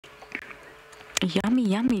Yummy,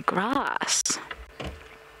 yummy grass.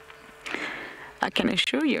 I can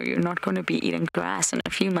assure you, you're not going to be eating grass in a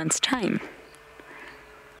few months' time.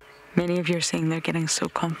 Many of you are saying they're getting so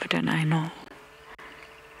confident, I know.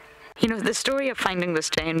 You know, the story of finding the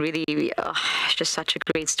strain really, it's just such a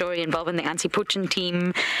great story involving the anti-poaching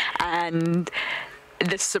team and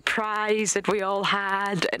the surprise that we all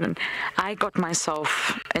had. And I got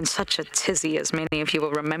myself in such a tizzy, as many of you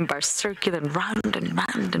will remember, circling round and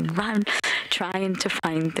round and round, trying to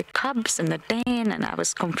find the cubs in the den, and I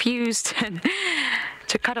was confused. And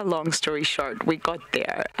to cut a long story short, we got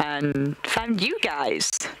there and found you guys.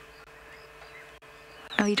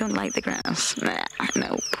 Oh, you don't like the grass? Nah,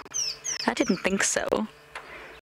 nope. I didn't think so.